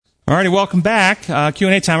All righty, welcome back.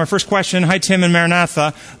 Q&A time. Our first question. Hi, Tim and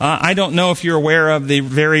Maranatha. I don't know if you're aware of the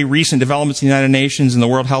very recent developments in the United Nations and the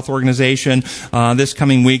World Health Organization. This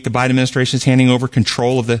coming week, the Biden administration is handing over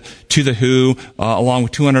control to the WHO, along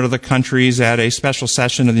with 200 other countries at a special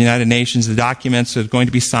session of the United Nations. The documents are going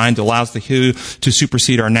to be signed that allows the WHO to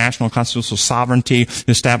supersede our national constitutional sovereignty,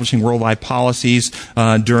 establishing worldwide policies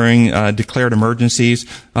during declared emergencies.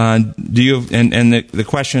 The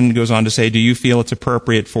question goes on to say, do you feel it's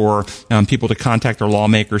appropriate for people to contact their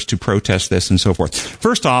lawmakers to protest this and so forth?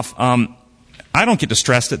 First off, I don't get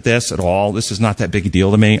distressed at this at all. This is not that big a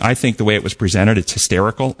deal to me. I think the way it was presented, it's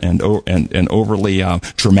hysterical and overly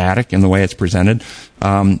dramatic in the way it's presented.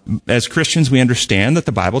 As Christians, we understand that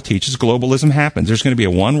the Bible teaches globalism happens. There's going to be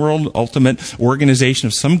a one world ultimate organization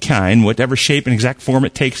of some kind, whatever shape and exact form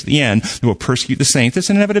it takes at the end, that will persecute the saints.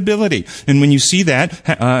 It's an inevitability. And when you see that,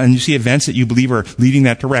 and you see events that you believe are leading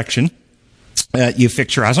that direction, you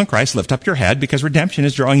fix your eyes on Christ, lift up your head, because redemption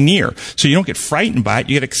is drawing near. So you don't get frightened by it,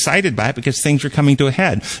 you get excited by it because things are coming to a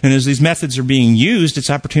head. And as these methods are being used, it's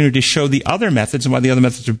an opportunity to show the other methods and why the other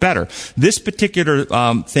methods are better. This particular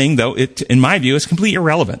thing, though, in my view, is completely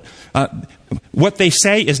irrelevant. What they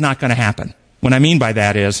say is not going to happen. What I mean by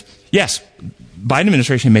that is, yes, Biden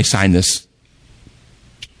administration may sign this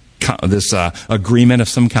agreement of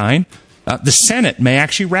some kind. The Senate may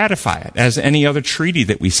actually ratify it as any other treaty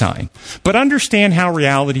that we sign. But understand how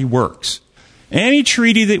reality works. Any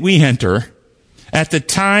treaty that we enter, at the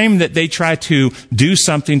time that they try to do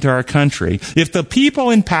something to our country, if the people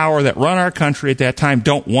in power that run our country at that time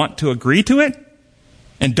don't want to agree to it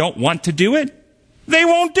and don't want to do it, they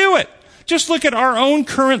won't do it. Just look at our own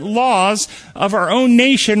current laws of our own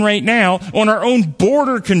nation right now, on our own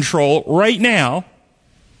border control right now.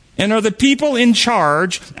 And are the people in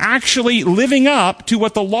charge actually living up to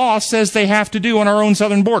what the law says they have to do on our own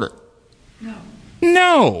southern border?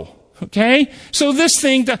 No. Okay? So this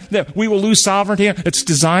thing that we will lose sovereignty, it's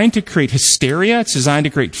designed to create hysteria. It's designed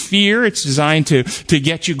to create fear. It's designed to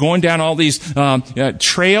get you going down all these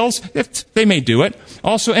trails. They may do it.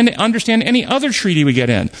 Also, and understand any other treaty we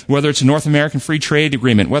get in, whether it's a North American Free Trade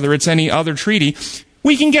Agreement, whether it's any other treaty,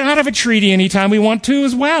 we can get out of a treaty anytime we want to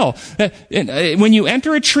as well. When you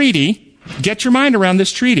enter a treaty, get your mind around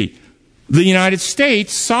this treaty. The United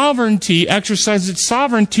States sovereignty exercises its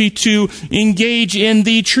sovereignty to engage in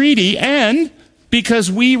the treaty, and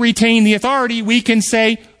because we retain the authority, we can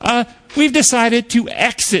say, we've decided to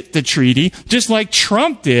exit the treaty, just like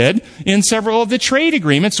Trump did in several of the trade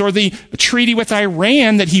agreements, or the treaty with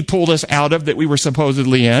Iran that he pulled us out of that we were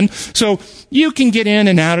supposedly in. So you can get in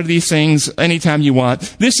and out of these things anytime you want.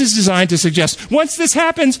 This is designed to suggest, once this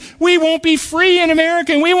happens, we won't be free in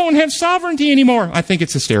America and we won't have sovereignty anymore. I think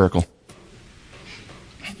it's hysterical.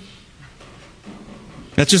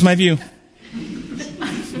 That's just my view.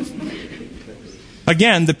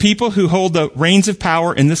 Again, the people who hold the reins of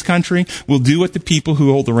power in this country will do what the people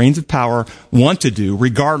who hold the reins of power want to do,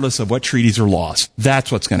 regardless of what treaties or laws. That's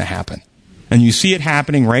what's going to happen. And you see it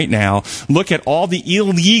happening right now. Look at all the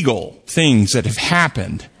illegal things that have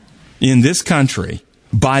happened in this country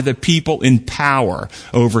by the people in power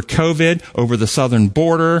over COVID, over the southern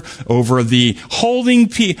border, over the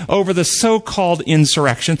over the so-called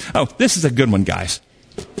insurrection. Oh, this is a good one, guys.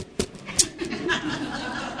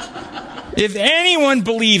 If anyone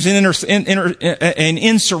believes an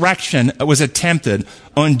insurrection was attempted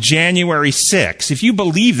on January 6th, if you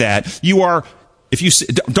believe that,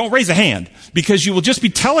 don't raise a hand, because you will just be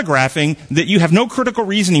telegraphing that you have no critical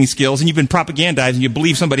reasoning skills and you've been propagandized and you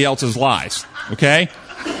believe somebody else's lies. Okay?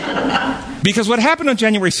 Because what happened on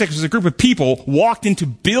January 6th was a group of people walked into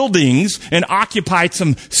buildings and occupied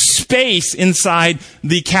some space inside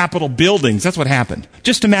the Capitol buildings. That's what happened.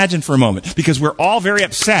 Just imagine for a moment, because we're all very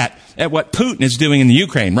upset at what Putin is doing in the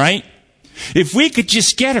Ukraine, right? If we could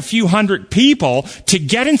just get a few hundred people to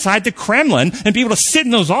get inside the Kremlin and be able to sit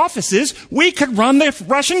in those offices, we could run the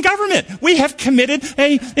Russian government. We have committed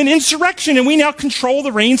an insurrection, and we now control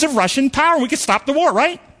the reins of Russian power. We could stop the war,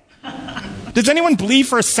 right? Does anyone believe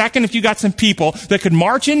for a second, if you got some people that could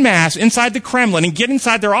march en masse inside the Kremlin and get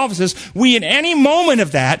inside their offices, we in any moment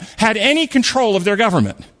of that had any control of their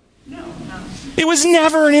government? No. It was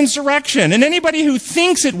never an insurrection. And anybody who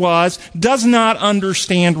thinks it was does not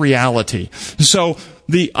understand reality. So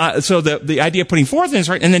the idea of putting forth this,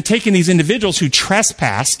 right, and then taking these individuals who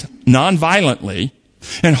trespassed nonviolently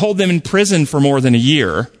and hold them in prison for more than a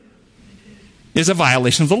year is a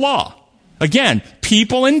violation of the law. Again,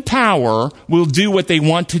 people in power will do what they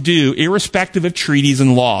want to do, irrespective of treaties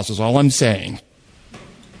and laws, is all I'm saying.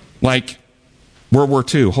 Like World War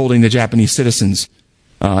II, holding the Japanese citizens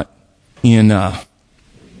in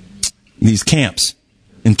these camps.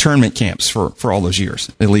 internment camps for all those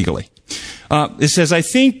years, illegally. It says, I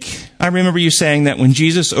think I remember you saying that when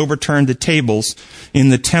Jesus overturned the tables in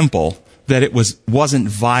the temple, that it wasn't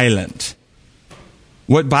violent.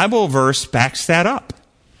 What Bible verse backs that up?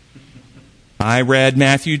 I read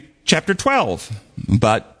Matthew chapter 12,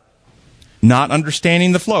 but not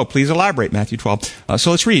understanding the flow. Please elaborate, Matthew 12.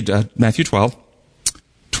 So let's read Matthew 12,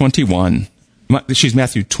 21.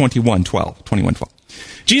 Matthew 21, 12.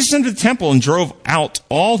 Jesus entered the temple and drove out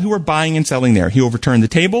all who were buying and selling there. He overturned the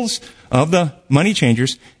tables of the money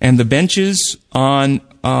changers and the benches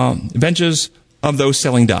of those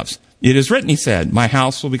selling doves. It is written, he said, my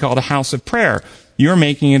house will be called a house of prayer. You're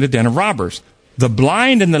making it a den of robbers. The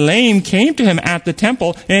blind and the lame came to him at the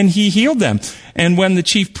temple, and he healed them. And when the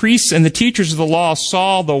chief priests and the teachers of the law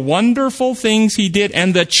saw the wonderful things he did,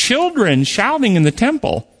 and the children shouting in the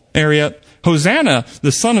temple area, Hosanna,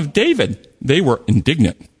 the son of David, they were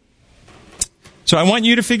indignant. So I want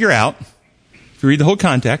you to figure out, if you read the whole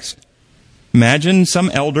context, imagine some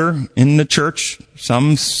elder in the church,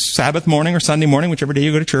 some Sabbath morning or Sunday morning, whichever day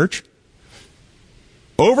you go to church,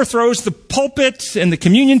 overthrows the pulpit and the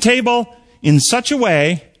communion table in such a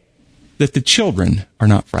way that the children are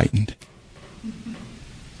not frightened.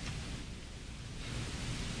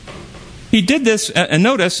 He did this, and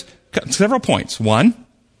notice several points. One,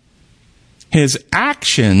 his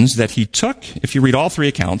actions that he took, if you read all three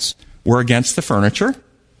accounts, were against the furniture,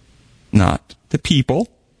 not the people.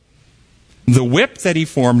 The whip that he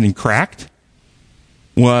formed and cracked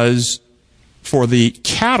was for the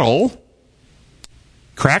cattle.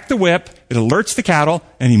 Crack the whip, it alerts the cattle,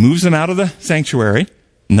 and he moves them out of the sanctuary,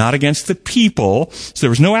 not against the people. So there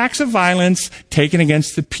was no acts of violence taken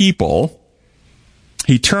against the people.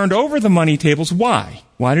 He turned over the money tables. Why?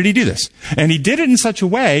 Why did he do this? And he did it in such a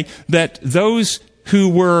way that those who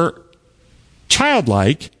were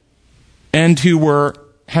childlike and who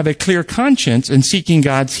have a clear conscience in seeking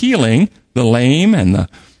God's healing, the lame and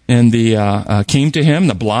the came to him,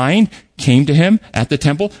 the blind came to him at the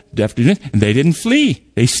temple, deaf and they didn't flee.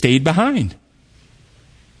 They stayed behind.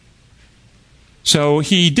 So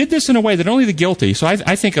he did this in a way that only the guilty, so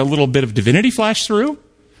I think a little bit of divinity flashed through,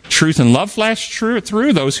 truth and love flashed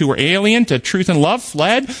through. Those who were alien to truth and love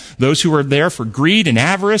fled. Those who were there for greed and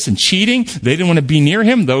avarice and cheating, they didn't want to be near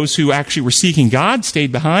him. Those who actually were seeking God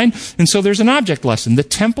stayed behind. And so there's an object lesson. The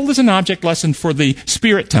temple is an object lesson for the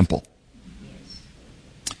spirit temple.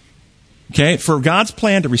 Okay, for God's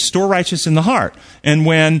plan to restore righteousness in the heart. And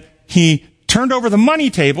when he turned over the money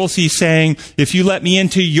tables, he's saying, if you let me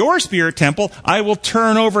into your spirit temple, I will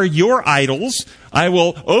turn over your idols. I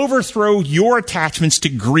will overthrow your attachments to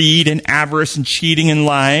greed and avarice and cheating and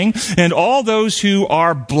lying. And all those who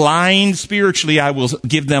are blind spiritually, I will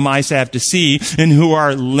give them eyesalve to see. And who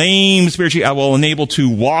are lame spiritually, I will enable to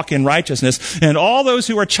walk in righteousness. And all those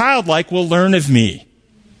who are childlike will learn of me.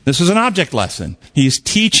 This was an object lesson. He's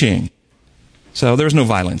teaching. So there's no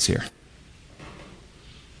violence here.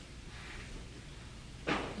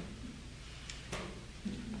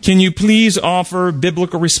 Can you please offer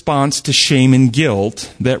biblical response to shame and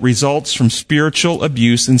guilt that results from spiritual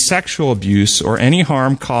abuse and sexual abuse or any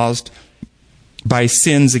harm caused by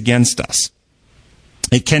sins against us?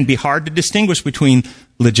 It can be hard to distinguish between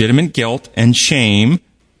legitimate guilt and shame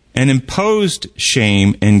and imposed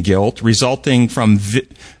shame and guilt resulting from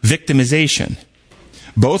victimization.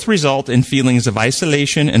 Both result in feelings of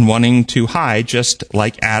isolation and wanting to hide, just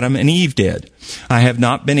like Adam and Eve did. I have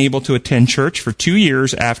not been able to attend church for 2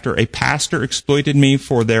 years after a pastor exploited me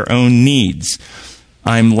for their own needs.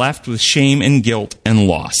 I'm left with shame and guilt and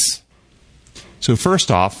loss. So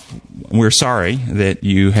first off, we're sorry that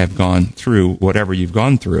you have gone through whatever you've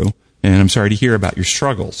gone through, and I'm sorry to hear about your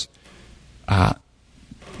struggles.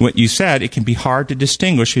 What you said, it can be hard to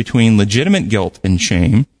distinguish between legitimate guilt and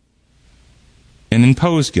shame and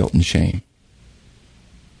imposed guilt and shame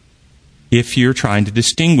if you're trying to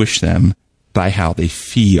distinguish them by how they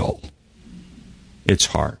feel. It's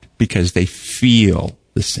hard because they feel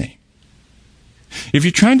the same. If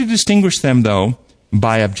you're trying to distinguish them, though,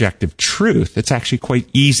 by objective truth, it's actually quite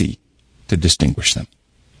easy to distinguish them.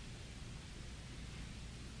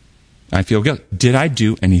 I feel guilty. Did I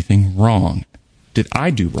do anything wrong? Did I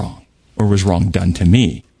do wrong? Or was wrong done to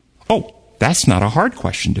me? Oh, that's not a hard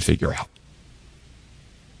question to figure out.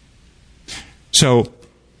 So,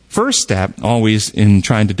 first step, always in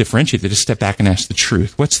trying to differentiate, is step back and ask the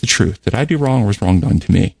truth. What's the truth? Did I do wrong or was wrong done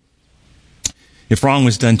to me? If wrong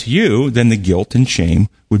was done to you, then the guilt and shame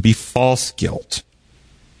would be false guilt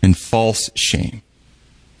and false shame.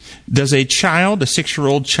 Does a child, a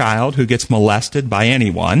 6-year-old child who gets molested by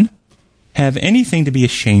anyone, have anything to be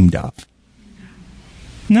ashamed of?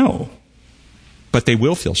 No. but they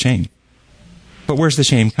will feel shame. But where's the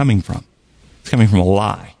shame coming from? It's coming from a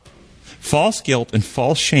lie. False guilt and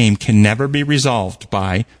false shame can never be resolved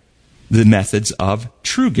by the methods of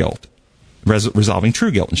true guilt, resolving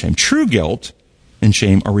true guilt and shame. True guilt and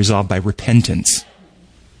shame are resolved by repentance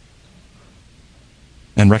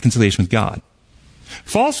and reconciliation with God.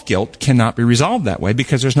 False guilt cannot be resolved that way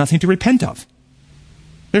because there's nothing to repent of.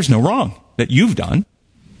 There's no wrong that you've done,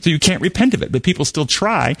 so you can't repent of it. But people still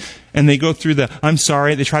try, and they go through the, I'm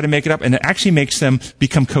sorry, they try to make it up, and it actually makes them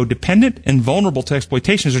become codependent and vulnerable to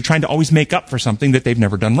exploitation as they're trying to always make up for something that they've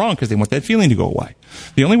never done wrong because they want that feeling to go away.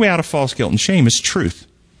 The only way out of false guilt and shame is truth.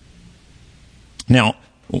 Now,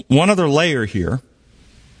 one other layer here,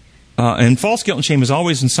 and false guilt and shame is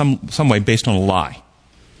always in some way based on a lie.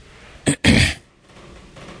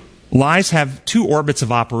 Lies have two orbits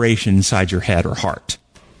of operation inside your head or heart.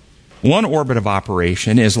 One orbit of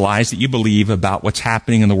operation is lies that you believe about what's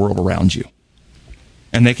happening in the world around you.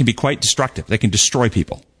 And they can be quite destructive. They can destroy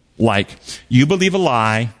people. Like, you believe a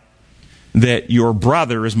lie that your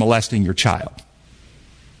brother is molesting your child.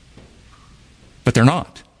 But they're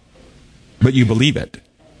not. But you believe it.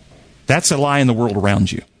 That's a lie in the world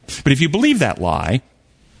around you. But if you believe that lie,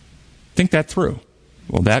 think that through.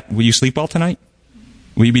 Will you sleep well tonight?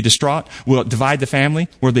 Will you be distraught? Will it divide the family?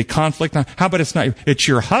 Will there be conflict? How about it's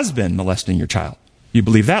your husband molesting your child? You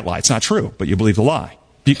believe that lie. It's not true, but you believe the lie.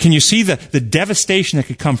 Can you see the devastation that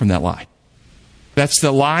could come from that lie? That's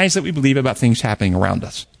the lies that we believe about things happening around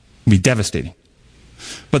us. It can be devastating.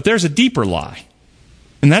 But there's a deeper lie.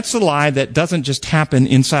 And that's the lie that doesn't just happen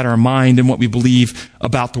inside our mind and what we believe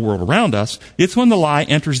about the world around us. It's when the lie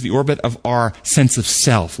enters the orbit of our sense of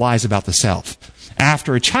self, lies about the self.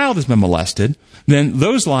 After a child has been molested, then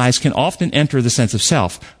those lies can often enter the sense of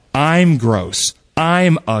self. I'm gross.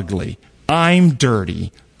 I'm ugly. I'm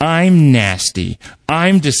dirty. I'm nasty.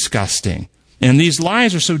 I'm disgusting. And these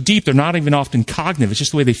lies are so deep, they're not even often cognitive. It's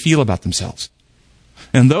just the way they feel about themselves.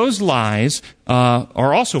 And those lies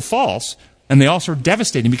are also false, and they also are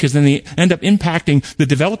devastating because then they end up impacting the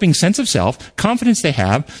developing sense of self, confidence they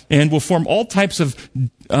have, and will form all types of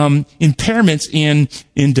impairments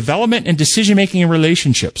in development and decision-making in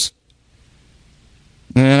relationships.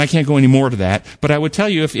 And I can't go any more to that, but I would tell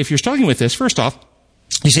you, if you're struggling with this, first off,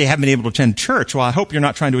 you say you haven't been able to attend church. Well, I hope you're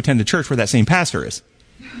not trying to attend the church where that same pastor is.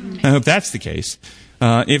 I hope that's the case.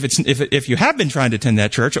 If you have been trying to attend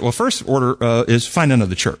that church, well, first order is find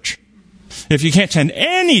another church. If you can't attend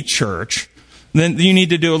any church, then you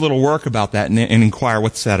need to do a little work about that and inquire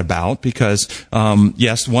what's that about. Because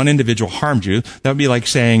yes, one individual harmed you. That would be like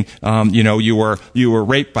saying, you were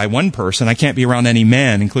raped by one person. I can't be around any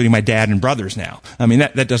men, including my dad and brothers now. I mean,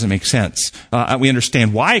 that doesn't make sense. We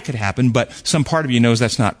understand why it could happen, but some part of you knows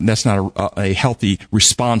that's not a healthy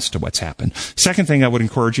response to what's happened. Second thing I would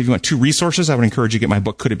encourage you, if you want two resources, I would encourage you to get my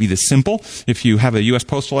book, Could It Be This Simple? If you have a U.S.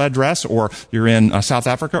 postal address or you're in South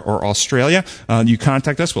Africa or Australia, you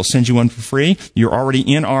contact us. We'll send you one for free. You're already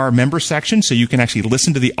in our member section, so you can actually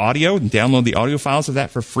listen to the audio and download the audio files of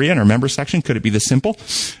that for free in our member section. Could it be this simple?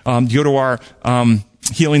 Go to our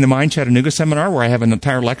Healing the Mind Chattanooga seminar, where I have an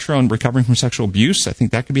entire lecture on recovering from sexual abuse. I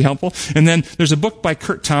think that could be helpful. And then there's a book by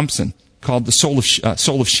Kurt Thompson called The Soul of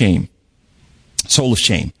Shame. Soul of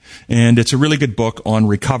Shame. And it's a really good book on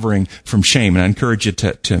recovering from shame. And I encourage you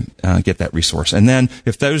to get that resource. And then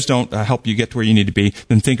if those don't help you get to where you need to be,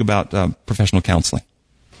 then think about professional counseling.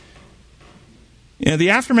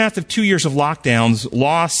 The aftermath of 2 years of lockdowns,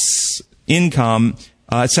 loss, income,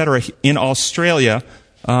 etc. in Australia,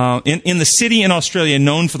 in the city in Australia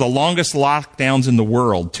known for the longest lockdowns in the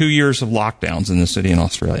world, 2 years of lockdowns in the city in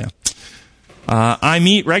Australia. I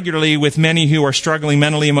meet regularly with many who are struggling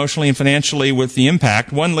mentally, emotionally, and financially with the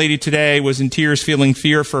impact. One lady today was in tears, feeling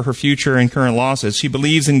fear for her future and current losses. She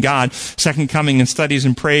believes in God, second coming, and studies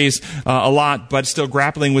and prays a lot, but still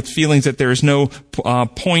grappling with feelings that there is no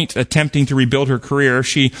point attempting to rebuild her career.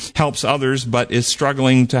 She helps others, but is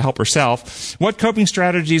struggling to help herself. What coping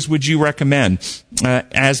strategies would you recommend?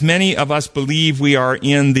 As many of us believe we are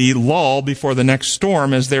in the lull before the next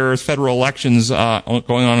storm, as there are federal elections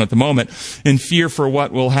going on at the moment, in fear for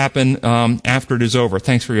what will happen after it is over.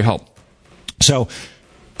 Thanks for your help. So,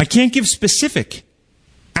 I can't give specific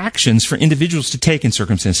actions for individuals to take in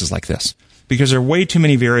circumstances like this, because there are way too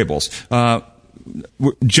many variables.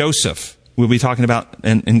 Joseph, we'll be talking about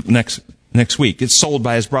in next week, gets sold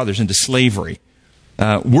by his brothers into slavery.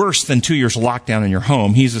 Worse than 2 years of lockdown in your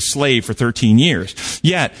home. He's a slave for 13 years.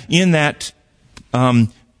 Yet, in that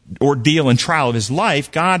ordeal and trial of his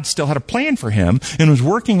life, God still had a plan for him and was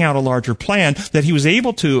working out a larger plan that he was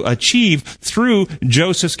able to achieve through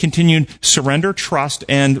Joseph's continued surrender, trust,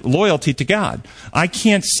 and loyalty to God. I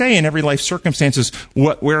can't say in every life circumstances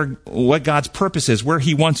what God's purpose is, where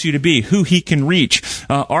he wants you to be, who he can reach.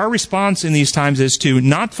 Our response in these times is to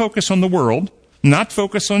not focus on the world, not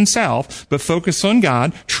focus on self, but focus on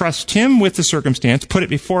God, trust him with the circumstance, put it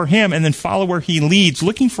before him, and then follow where he leads,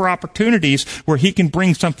 looking for opportunities where he can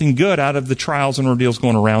bring something good out of the trials and ordeals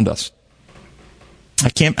going around us. I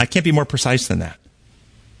can't be more precise than that.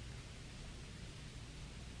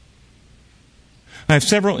 I have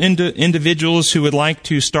several individuals who would like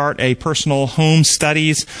to start a personal home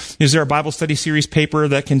studies. Is there a Bible study series paper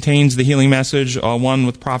that contains the healing message, one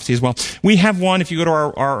with prophecy as well? We have one. If you go to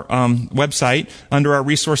our website, under our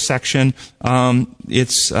resource section,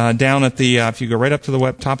 it's down at the, if you go right up to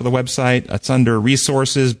the top of the website, it's under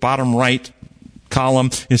resources, bottom right column.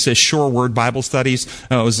 It says Sure Word Bible Studies.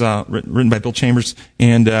 It was written by Bill Chambers,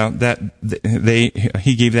 and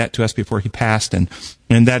he gave that to us before he passed, and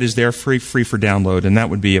that is there free for download, and that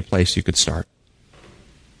would be a place you could start.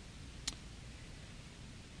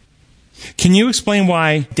 Can you explain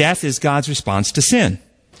why death is God's response to sin?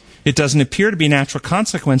 It doesn't appear to be a natural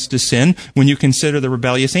consequence to sin when you consider the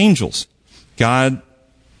rebellious angels. God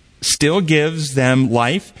still gives them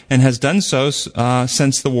life and has done so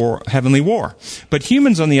since the heavenly war. But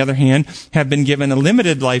humans, on the other hand, have been given a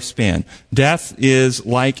limited lifespan. Death is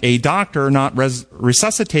like a doctor not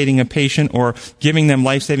resuscitating a patient or giving them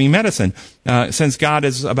life-saving medicine. Since God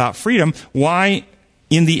is about freedom, why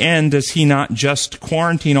in the end does he not just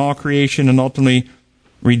quarantine all creation and ultimately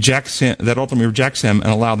rejects him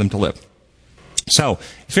and allow them to live? So,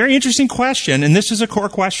 very interesting question, and this is a core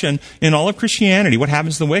question in all of Christianity. What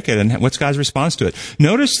happens to the wicked, and what's God's response to it?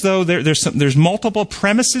 Notice, though, there's multiple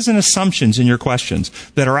premises and assumptions in your questions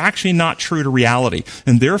that are actually not true to reality,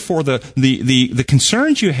 and therefore the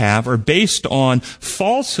concerns you have are based on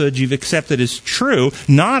falsehoods you've accepted as true,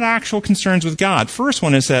 not actual concerns with God. First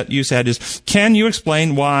one is that you said is, can you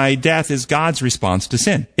explain why death is God's response to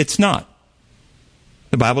sin? It's not.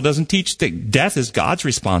 The Bible doesn't teach that death is God's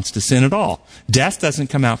response to sin at all. Death doesn't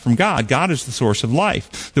come out from God. God is the source of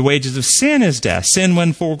life. The wages of sin is death. Sin,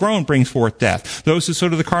 when full grown, brings forth death. Those who sow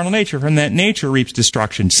to the carnal nature, from that nature reaps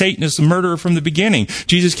destruction. Satan is the murderer from the beginning.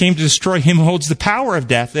 Jesus came to destroy him who holds the power of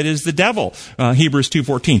death, that is the devil. Hebrews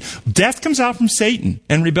 2:14. Death comes out from Satan,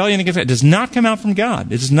 and rebellion against it does not come out from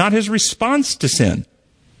God. It is not his response to sin.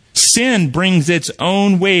 Sin brings its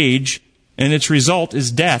own wage, and its result is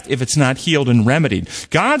death if it's not healed and remedied.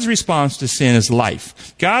 God's response to sin is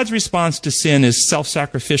life. God's response to sin is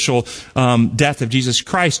self-sacrificial death of Jesus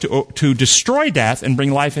Christ to destroy death and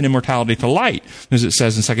bring life and immortality to light, as it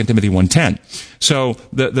says in 2 Timothy 1:10. So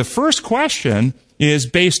the first question is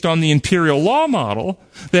based on the imperial law model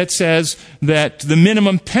that says that the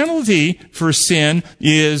minimum penalty for sin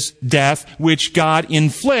is death, which God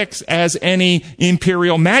inflicts as any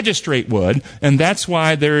imperial magistrate would, and that's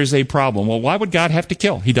why there is a problem. Well, why would God have to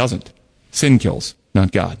kill? He doesn't. Sin kills,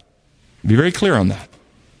 not God. Be very clear on that.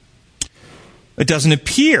 It doesn't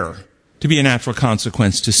appear to be a natural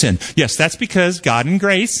consequence to sin. Yes, that's because God in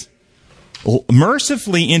grace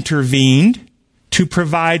mercifully intervened to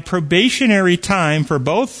provide probationary time for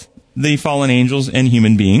both the fallen angels and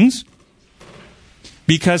human beings.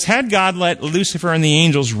 Because had God let Lucifer and the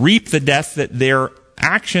angels reap the death that their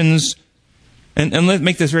actions, and let's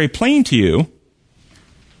make this very plain to you,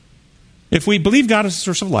 if we believe God is the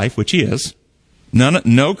source of life, which he is,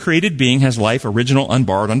 no created being has life, original,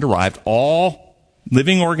 unborrowed, underived. All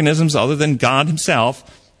living organisms other than God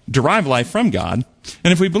himself derive life from God.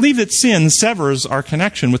 And if we believe that sin severs our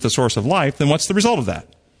connection with the source of life, then what's the result of that?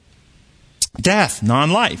 Death,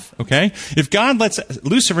 non-life, okay? If God lets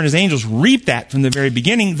Lucifer and his angels reap that from the very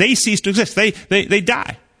beginning, they cease to exist. They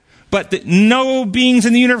die. But no beings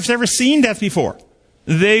in the universe have ever seen death before.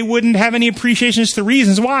 They wouldn't have any appreciation as to the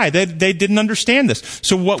reasons why. They didn't understand this.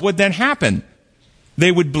 So what would then happen?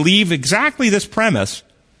 They would believe exactly this premise,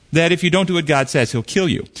 that if you don't do what God says, he'll kill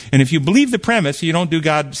you. And if you believe the premise, you don't do what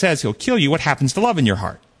God says, he'll kill you, what happens to love in your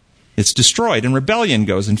heart? It's destroyed, and rebellion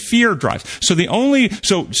goes, and fear drives. So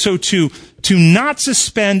to not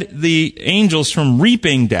suspend the angels from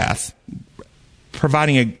reaping death,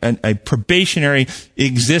 providing a probationary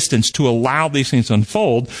existence to allow these things to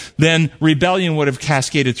unfold, then rebellion would have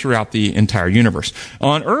cascaded throughout the entire universe.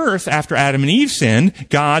 On earth, after Adam and Eve sinned,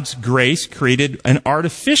 God's grace created an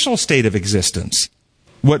artificial state of existence,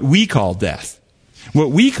 what we call death.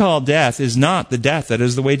 What we call death is not the death that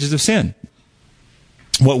is the wages of sin.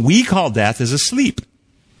 What we call death is a sleep.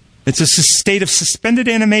 It's a state of suspended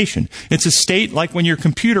animation. It's a state like when your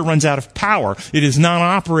computer runs out of power. It is not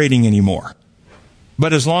operating anymore.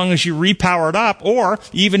 But as long as you repower it up, or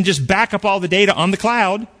even just back up all the data on the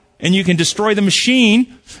cloud, and you can destroy the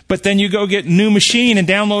machine, but then you go get a new machine and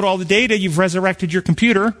download all the data, you've resurrected your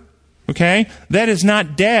computer. Okay? That is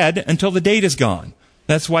not dead until the data's gone.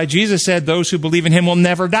 That's why Jesus said those who believe in him will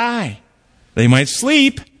never die. They might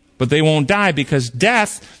sleep, but they won't die, because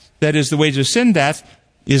death, that is the wages of sin, death,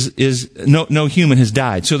 is no human has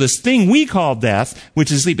died. So this thing we call death,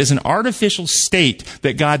 which is sleep, is an artificial state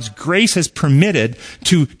that God's grace has permitted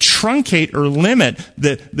to truncate or limit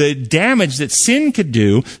the damage that sin could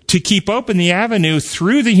do, to keep open the avenue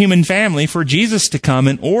through the human family for Jesus to come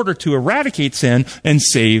in order to eradicate sin and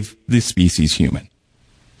save the species human.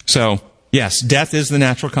 So, yes, death is the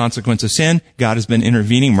natural consequence of sin. God has been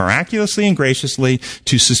intervening miraculously and graciously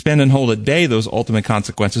to suspend and hold at bay those ultimate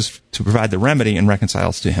consequences, to provide the remedy and reconcile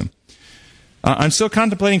us to him. I'm still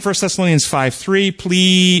contemplating 1 Thessalonians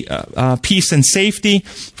 5:3, peace and safety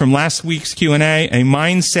from last week's Q&A. A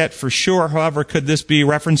mindset for sure. However, could this be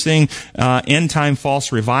referencing end-time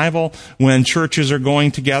false revival when churches are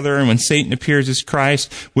going together and when Satan appears as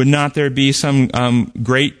Christ? Would not there be some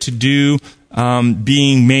great to-do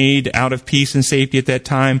being made out of peace and safety at that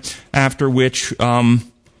time, after which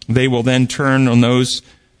they will then turn on those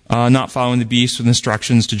not following the beast with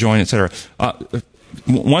instructions to join, etc.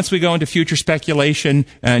 Once we go into future speculation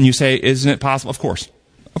and you say, isn't it possible? Of course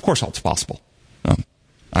it's possible.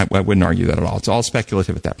 I wouldn't argue that at all. It's all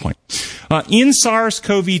speculative at that point. In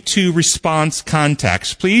SARS-CoV-2 response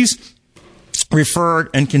context, please refer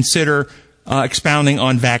and consider expounding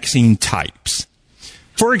on vaccine types.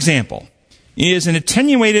 For example, is an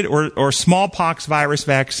attenuated or smallpox virus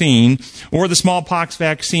vaccine, or the smallpox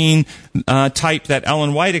vaccine type that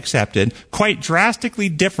Ellen White accepted, quite drastically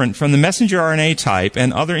different from the messenger RNA type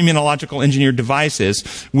and other immunological engineered devices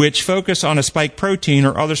which focus on a spike protein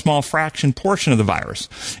or other small fraction portion of the virus?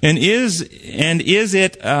 And is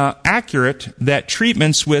it accurate that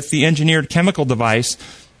treatments with the engineered chemical device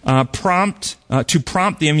prompt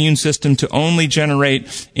the immune system to only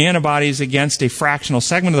generate antibodies against a fractional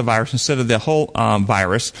segment of the virus instead of the whole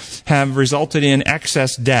virus, have resulted in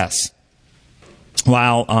excess deaths?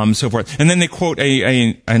 While so forth. And then they quote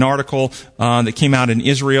an article that came out in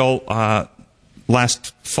Israel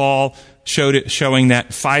last fall, showing that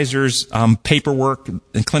Pfizer's paperwork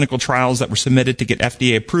and clinical trials that were submitted to get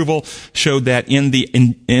FDA approval showed that in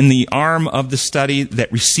the arm of the study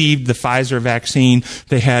that received the Pfizer vaccine,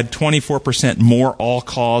 they had 24% more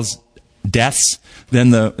all-cause deaths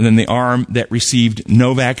than the arm that received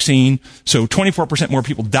no vaccine. So 24% more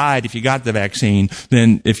people died if you got the vaccine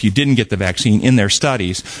than if you didn't get the vaccine in their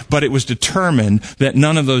studies. But it was determined that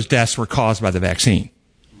none of those deaths were caused by the vaccine.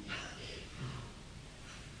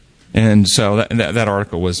 And so that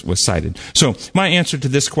article was cited. So my answer to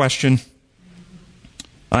this question,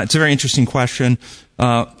 it's a very interesting question.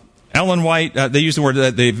 Ellen White, they use the word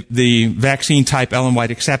that the vaccine type Ellen White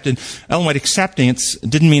accepted. Ellen White acceptance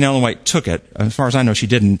didn't mean Ellen White took it. As far as I know, she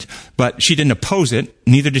didn't. But she didn't oppose it.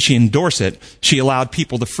 Neither did she endorse it. She allowed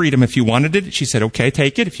people the freedom if you wanted it. She said, okay,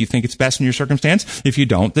 take it if you think it's best in your circumstance. If you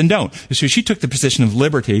don't, then don't. So she took the position of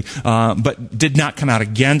liberty, but did not come out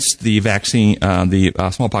against the vaccine, the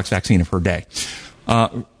smallpox vaccine of her day.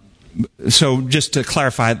 So just to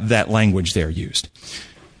clarify that language there used.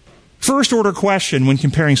 First order question when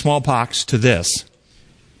comparing smallpox to this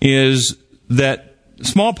is that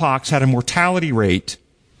smallpox had a mortality rate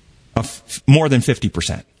of more than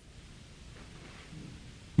 50%.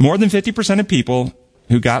 More than 50% of people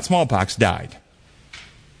who got smallpox died.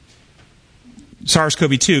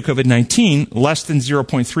 SARS-CoV-2, COVID-19, less than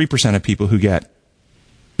 0.3% of people who get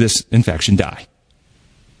this infection die.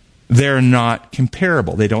 They're not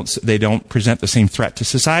comparable. They don't present the same threat to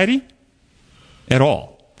society at all.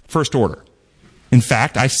 First order. In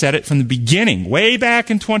fact, I said it from the beginning, way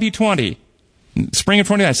back in 2020, spring of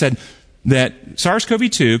 2020, I said that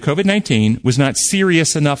SARS-CoV-2, COVID-19, was not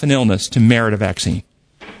serious enough an illness to merit a vaccine.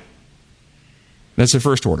 That's the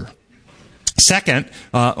first order. Second,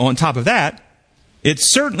 on top of that, it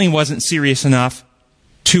certainly wasn't serious enough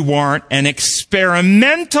to warrant an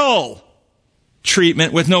experimental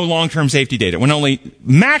treatment with no long-term safety data, when only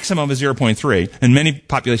maximum is 0.3, and many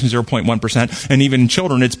populations 0.1%, and even in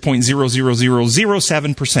children it's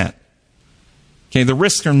 0.00007%. Okay, the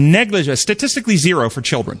risks are negligible, statistically zero for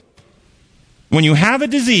children. When you have a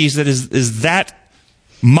disease that is that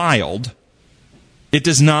mild, it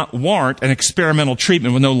does not warrant an experimental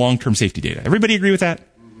treatment with no long-term safety data. Everybody agree with that?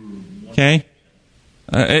 Okay?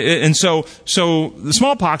 And so the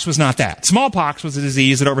smallpox was not that. Smallpox was a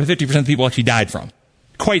disease that over 50% of people actually died from.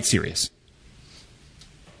 Quite serious.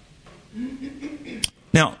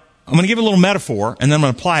 Now, I'm going to give a little metaphor, and then I'm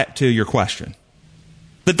going to apply it to your question.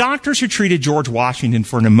 The doctors who treated George Washington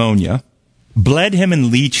for pneumonia bled him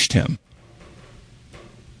and leeched him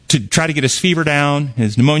to try to get his fever down,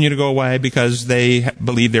 his pneumonia to go away, because they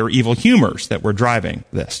believed there were evil humors that were driving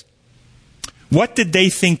this. What did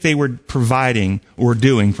they think they were providing or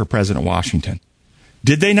doing for President Washington?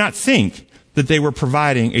 Did they not think that they were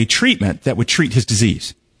providing a treatment that would treat his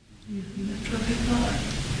disease?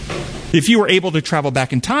 If you were able to travel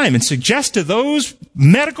back in time and suggest to those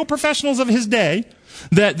medical professionals of his day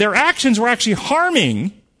that their actions were actually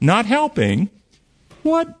harming, not helping,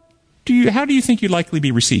 how do you think you'd likely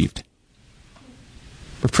be received?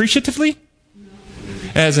 Appreciatively?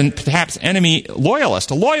 As a perhaps enemy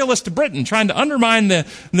loyalist, a loyalist to Britain, trying to undermine the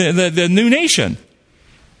new nation.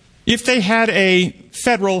 If they had a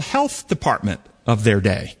federal health department of their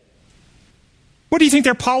day, what do you think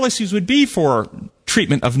their policies would be for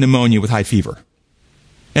treatment of pneumonia with high fever?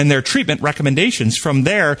 And their treatment recommendations from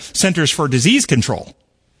their Centers for Disease Control?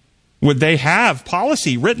 Would they have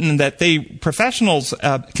policy written that professionals'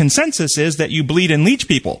 consensus is that you bleed and leech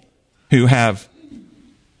people who have?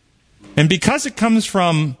 And because it comes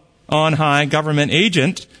from on high government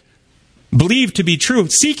agent, believed to be true,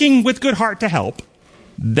 seeking with good heart to help,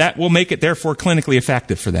 that will make it therefore clinically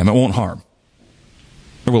effective for them. It won't harm.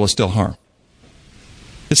 Or will it still harm?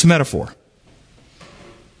 It's a metaphor.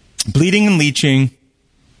 Bleeding and leeching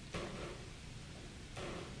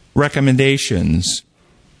recommendations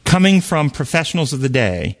coming from professionals of the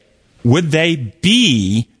day, would they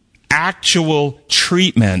be actual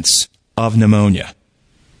treatments of pneumonia?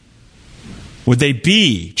 Would they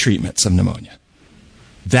be treatments of pneumonia?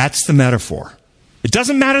 That's the metaphor. It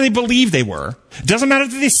doesn't matter they believe they were. It doesn't matter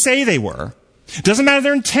that they say they were. It doesn't matter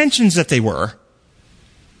their intentions that they were.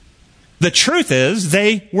 The truth is,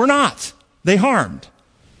 they were not. They harmed.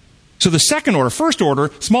 So the second order, first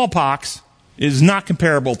order, smallpox is not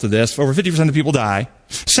comparable to this. Over 50% of people die.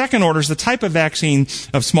 Second order is the type of vaccine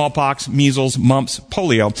of smallpox, measles, mumps,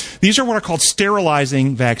 polio. These are what are called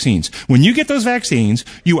sterilizing vaccines. When you get those vaccines,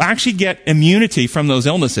 you actually get immunity from those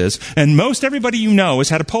illnesses, and most everybody you know has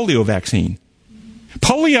had a polio vaccine.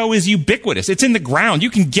 Polio is ubiquitous. It's in the ground. You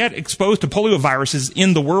can get exposed to polio viruses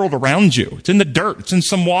in the world around you. It's in the dirt. It's in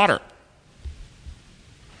some water.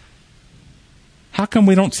 How come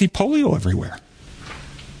we don't see polio everywhere?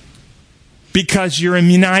 Because you're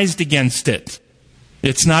immunized against it.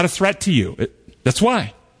 It's not a threat to you. That's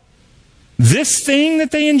why. This thing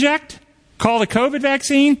that they inject, called a COVID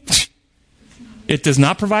vaccine, it does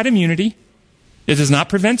not provide immunity. It does not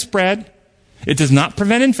prevent spread. It does not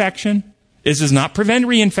prevent infection. It does not prevent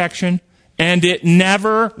reinfection. And it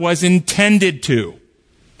never was intended to.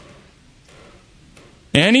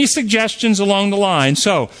 Any suggestions along the line?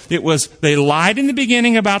 So they lied in the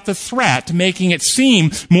beginning about the threat, making it seem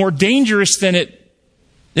more dangerous than it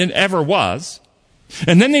ever was.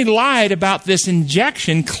 And then they lied about this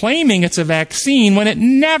injection, claiming it's a vaccine when it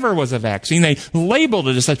never was a vaccine. They labeled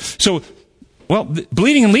it as such. So,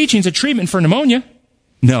 bleeding and leeching is a treatment for pneumonia.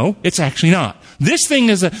 No, it's actually not. This thing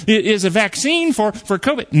is a vaccine for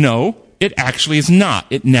COVID. No, it actually is not.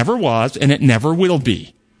 It never was, and it never will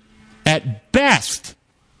be. At best,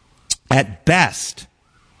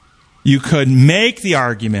 you could make the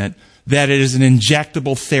argument that it is an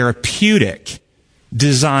injectable therapeutic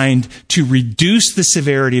designed to reduce the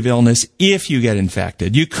severity of illness if you get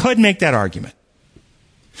infected. You could make that argument.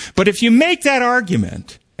 But if you make that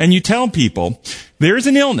argument and you tell people there is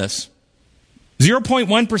an illness,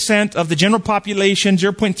 0.1% of the general population,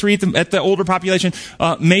 0.3% at the older population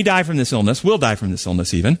may die from this illness, will die from this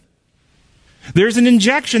illness even. There's an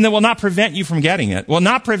injection that will not prevent you from getting it, will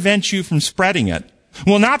not prevent you from spreading it,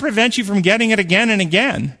 will not prevent you from getting it again and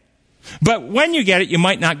again. But when you get it, you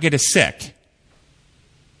might not get as sick.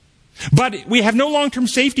 But we have no long-term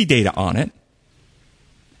safety data on it.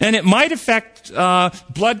 And it might affect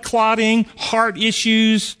blood clotting, heart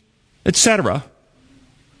issues, etc.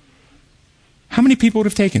 How many people would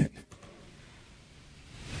have taken it?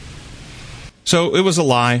 So it was a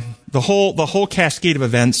lie. The whole cascade of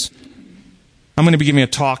events. I'm going to be giving a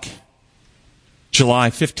talk July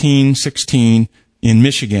 15, 16 in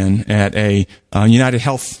Michigan at a United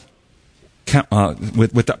Health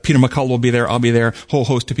with Peter McCullough will be there. I'll be there. Whole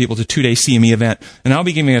host of people. It's a 2-day CME event. And I'll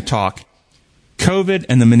be giving a talk, COVID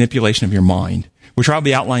and the Manipulation of Your Mind, which I'll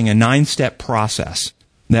be outlining a 9-step process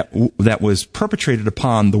that was perpetrated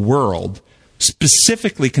upon the world,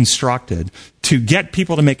 specifically constructed to get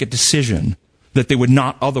people to make a decision that they would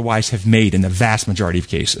not otherwise have made in the vast majority of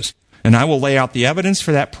cases. And I will lay out the evidence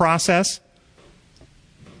for that process.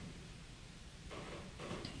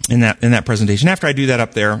 in that presentation. After I do that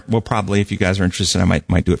up there, we'll probably, if you guys are interested, I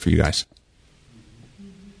might do it for you guys.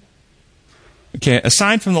 Okay,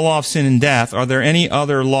 aside from the law of sin and death, are there any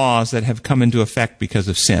other laws that have come into effect because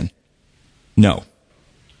of sin? No.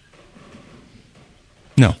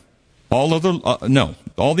 No. All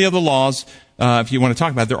the other laws, if you want to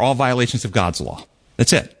talk about it, they're all violations of God's law.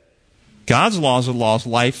 That's it. God's laws are laws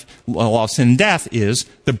of life. Law of sin and death is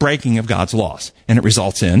the breaking of God's laws. And it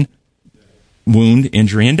results in wound,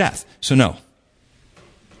 injury, and death. So no.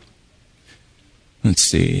 Let's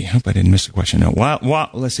see. I hope I didn't miss a question. No.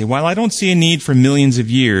 Let's see. While I don't see a need for millions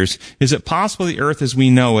of years, is it possible the earth as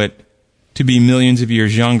we know it to be millions of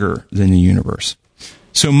years younger than the universe?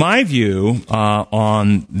 So my view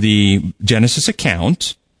on the Genesis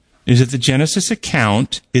account is that the Genesis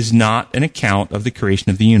account is not an account of the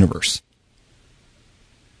creation of the universe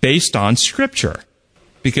based on Scripture.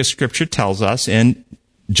 Because Scripture tells us in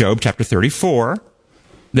Job chapter 34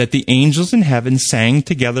 that the angels in heaven sang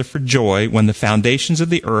together for joy when the foundations of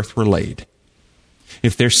the earth were laid.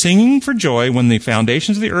 If they're singing for joy when the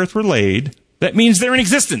foundations of the earth were laid, that means they're in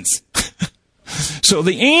existence. So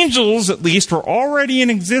the angels, at least, were already in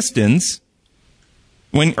existence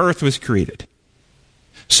when earth was created.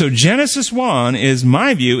 So Genesis 1, is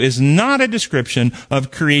my view, is not a description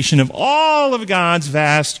of creation of all of God's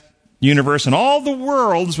vast universe and all the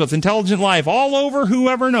worlds with intelligent life all over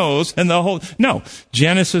whoever knows and the whole. No,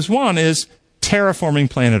 Genesis 1 is terraforming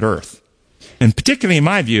planet Earth. And particularly in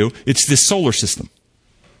my view, it's this solar system.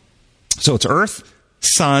 So it's Earth,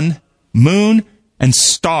 Sun, Moon, and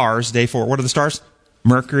stars, day 4. What are the stars?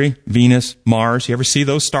 Mercury, Venus, Mars. You ever see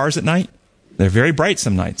those stars at night? They're very bright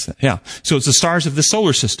some nights. Yeah. So it's the stars of the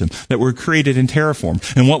solar system that were created and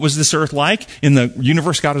terraformed. And what was this earth like in the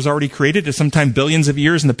universe God has already created at sometime billions of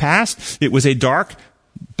years in the past? It was a dark,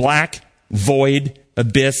 black, void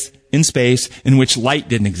abyss in space in which light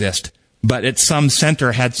didn't exist. But at some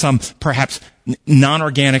center had some perhaps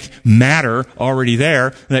non-organic matter already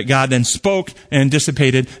there that God then spoke and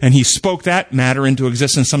dissipated, and he spoke that matter into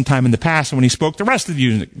existence sometime in the past, and when he spoke the rest of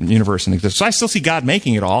the universe in existence. So I still see God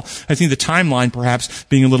making it all. I think the timeline perhaps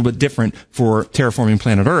being a little bit different for terraforming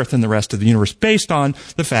planet Earth than the rest of the universe based on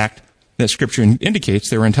the fact that Scripture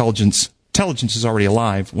indicates their intelligence is already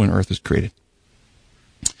alive when Earth was created.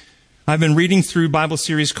 I've been reading through a Bible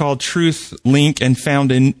series called Truth Link and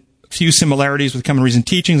found in few similarities with Common Reason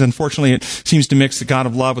teachings. Unfortunately, it seems to mix the God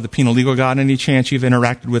of love with the penal legal God. Any chance you've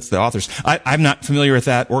interacted with the authors? I'm not familiar with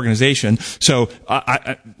that organization, so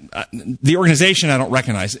the organization I don't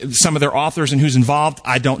recognize. Some of their authors and who's involved,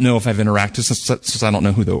 I don't know if I've interacted, since I don't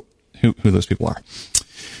know who those people are.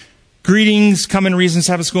 Greetings, Common Reason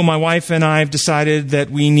Sabbath School. My wife and I have decided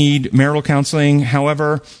that we need marital counseling.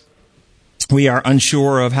 However, we are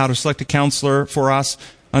unsure of how to select a counselor for us,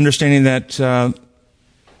 understanding that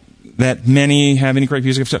many have incorrect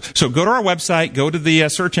views. So go to our website, go to the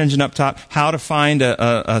search engine up top, how to find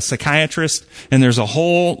a psychiatrist, and there's a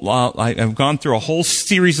whole, I've gone through a whole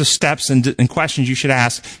series of steps and questions you should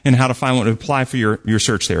ask and how to find one to apply for your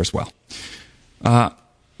search there as well.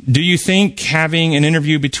 Do you think having an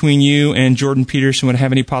interview between you and Jordan Peterson would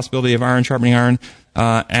have any possibility of iron sharpening iron?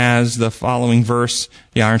 As the following verse,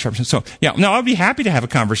 iron sharpens. So, I would be happy to have a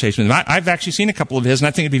conversation with him. I've actually seen a couple of his, and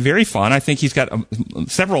I think it'd be very fun. I think he's got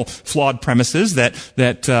several flawed premises that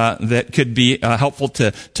could be helpful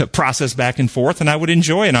to process back and forth, and I would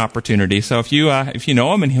enjoy an opportunity. So if you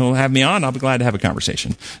know him and he'll have me on, I'll be glad to have a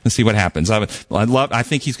conversation and see what happens. I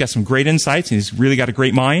think he's got some great insights, and he's really got a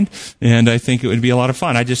great mind, and I think it would be a lot of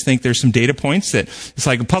fun. I just think there's some data points that it's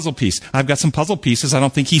like a puzzle piece. I've got some puzzle pieces I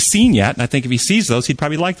don't think he's seen yet, and I think if he sees those, he'd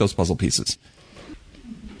probably like those puzzle pieces.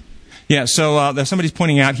 Yeah, so somebody's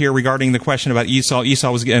pointing out here regarding the question about Esau.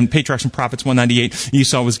 Esau was given, Patriarchs and Prophets 198,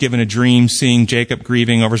 Esau was given a dream seeing Jacob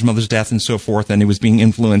grieving over his mother's death and so forth, and he was being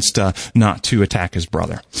influenced not to attack his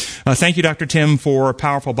brother. Thank you, Dr. Tim, for a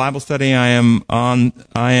powerful Bible study. I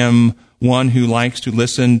am one who likes to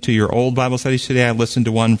listen to your old Bible studies today. I listened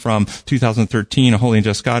to one from 2013, A Holy and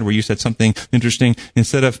Just God, where you said something interesting.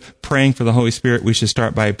 Instead of praying for the Holy Spirit, we should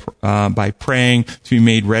start by praying to be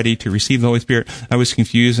made ready to receive the Holy Spirit. I was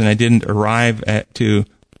confused, and I didn't arrive to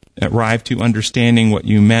understanding what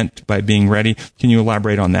you meant by being ready. Can you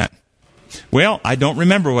elaborate on that? Well, I don't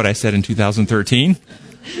remember what I said in 2013.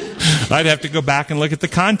 I'd have to go back and look at the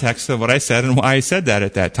context of what I said and why I said that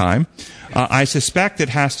at that time. I suspect it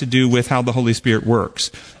has to do with how the Holy Spirit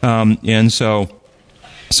works. And so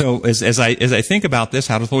as I think about this,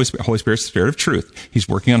 how does the Holy Spirit's the Spirit of truth? He's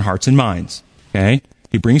working on hearts and minds. Okay?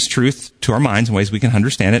 He brings truth to our minds in ways we can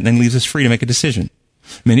understand it and then leaves us free to make a decision.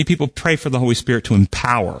 Many people pray for the Holy Spirit to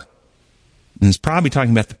empower. And it's probably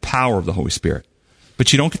talking about the power of the Holy Spirit.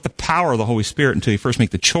 But you don't get the power of the Holy Spirit until you first make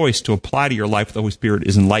the choice to apply to your life what the Holy Spirit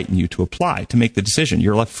is enlightening you to apply, to make the decision.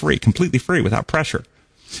 You're left free, completely free, without pressure.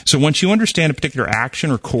 So once you understand a particular action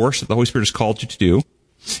or course that the Holy Spirit has called you to do,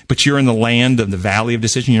 but you're in the land of the valley of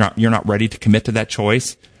decision, you're not ready to commit to that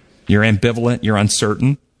choice, you're ambivalent, you're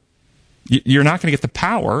uncertain, you're not going to get the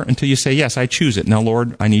power until you say, yes, I choose it. Now,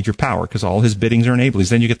 Lord, I need your power, because all his biddings are enablings.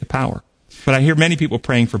 Then you get the power. But I hear many people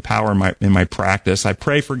praying for power in my practice. I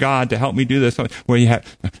pray for God to help me do this. Well,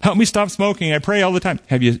 help me stop smoking. I pray all the time.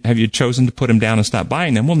 Have you chosen to put them down and stop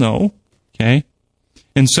buying them? Well, no. Okay.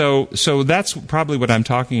 And so that's probably what I'm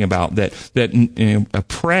talking about.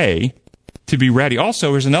 Pray to be ready.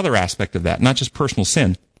 Also, there's another aspect of that, not just personal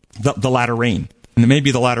sin, the latter rain, and it may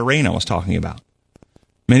be the latter rain I was talking about.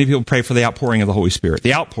 Many people pray for the outpouring of the Holy Spirit.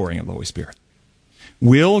 The outpouring of the Holy Spirit.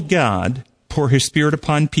 Will God pour his Spirit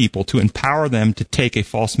upon people to empower them to take a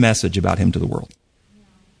false message about him to the world?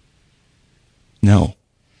 No.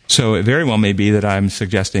 So it very well may be that I'm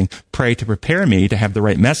suggesting pray to prepare me to have the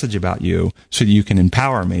right message about you so that you can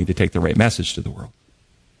empower me to take the right message to the world.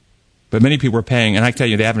 But many people are praying, and I tell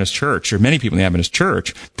you, the Adventist church, or many people in the Adventist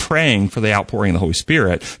church, praying for the outpouring of the Holy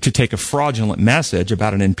Spirit to take a fraudulent message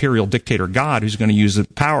about an imperial dictator God who's going to use the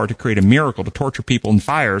power to create a miracle to torture people in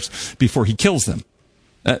fires before he kills them.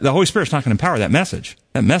 The Holy Spirit's not going to empower that message.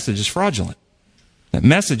 That message is fraudulent. That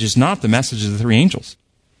message is not the message of the three angels.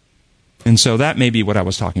 And so that may be what I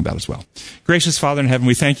was talking about as well. Gracious Father in heaven,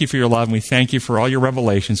 we thank you for your love, and we thank you for all your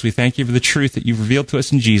revelations. We thank you for the truth that you've revealed to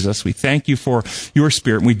us in Jesus. We thank you for your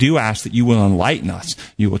Spirit, and we do ask that you will enlighten us,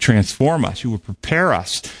 you will transform us, you will prepare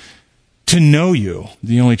us to know you,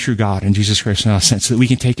 the only true God, in Jesus Christ, in our sense, so that we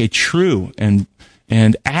can take a true and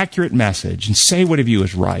accurate message and say what of you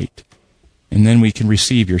is right, and then we can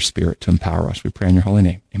receive your Spirit to empower us. We pray in your holy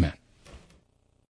name. Amen.